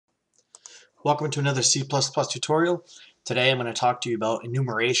Welcome to another C++ tutorial. Today I'm going to talk to you about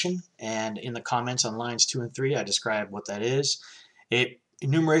enumeration, and in the comments on lines 2 and 3 I describe what that is.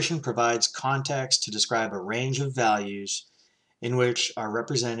 Enumeration provides context to describe a range of values in which are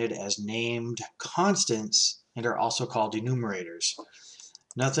represented as named constants and are also called enumerators.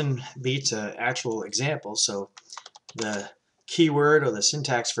 Nothing beats an actual example, so the keyword or the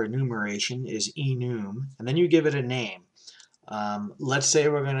syntax for enumeration is enum, and then you give it a name. Let's say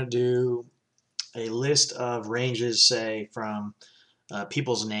we're going to do a list of ranges, say, from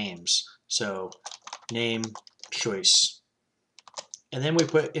people's names. So name choice. And then we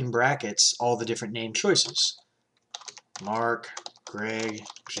put in brackets all the different name choices. Mark, Greg,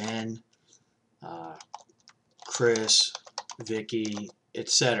 Jen, Chris, Vicky,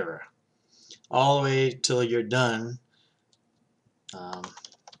 etc. All the way till you're done.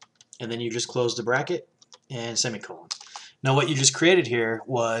 And then you just close the bracket and semicolon. Now what you just created here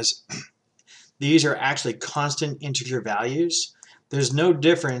was these are actually constant integer values. There's no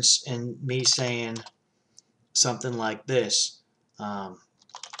difference in me saying something like this,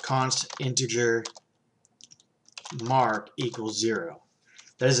 const integer mark equals 0.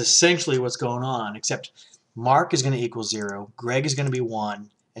 That is essentially what's going on, except Mark is going to equal 0, Greg is going to be 1,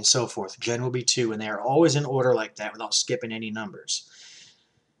 and so forth. Jen will be 2, and they are always in order like that without skipping any numbers.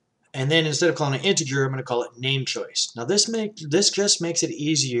 And then instead of calling it integer, I'm going to call it name choice. Now this just makes it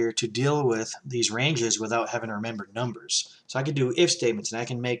easier to deal with these ranges without having to remember numbers. So I could do if statements, and I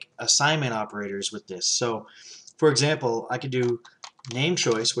can make assignment operators with this. So for example, I could do name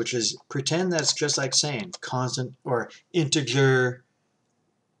choice, which is pretend that's just like saying constant or integer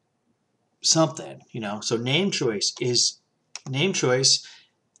something, So name choice,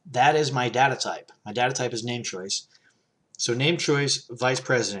 that is my data type. My data type is name choice. So name choice vice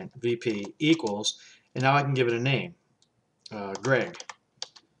president VP equals, and now I can give it a name, Greg.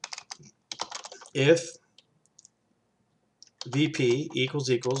 If VP equals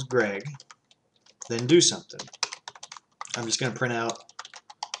Greg, then do something. I'm just going to print out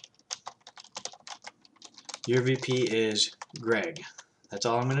your VP is Greg. That's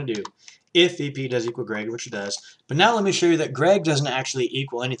all I'm going to do. If VP does equal Greg, which it does. But now let me show you that Greg doesn't actually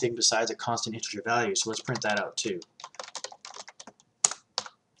equal anything besides a constant integer value. So let's print that out too.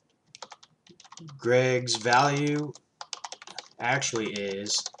 Greg's value actually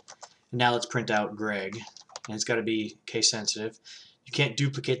is, now let's print out Greg, and it's got to be case sensitive. You can't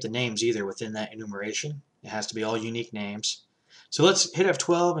duplicate the names either within that enumeration. It has to be all unique names. So let's hit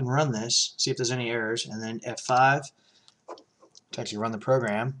F12 and run this, see if there's any errors, and then F5 to actually run the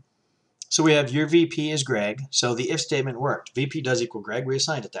program. So we have your VP is Greg, so the if statement worked. VP does equal Greg, we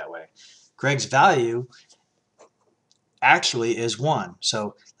assigned it that way. Greg's value actually is 1.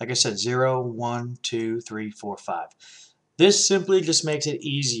 So like I said, 0, 1, 2, 3, 4, 5. This simply just makes it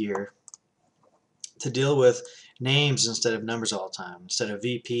easier to deal with names instead of numbers all the time. Instead of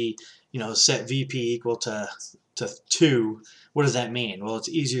VP, set VP equal to 2. What does that mean? Well, it's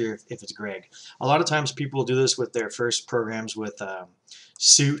easier if it's Greg. A lot of times people do this with their first programs with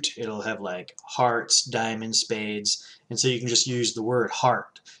suit. It'll have like hearts, diamonds, spades, and so you can just use the word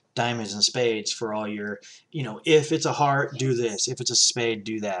heart, diamonds, and spades for all your, if it's a heart, do this. If it's a spade,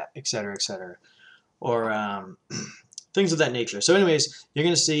 do that, etc., etc. Or things of that nature. So anyways, you're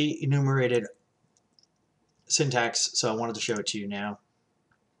going to see enumerated syntax, so I wanted to show it to you now.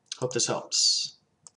 Hope this helps.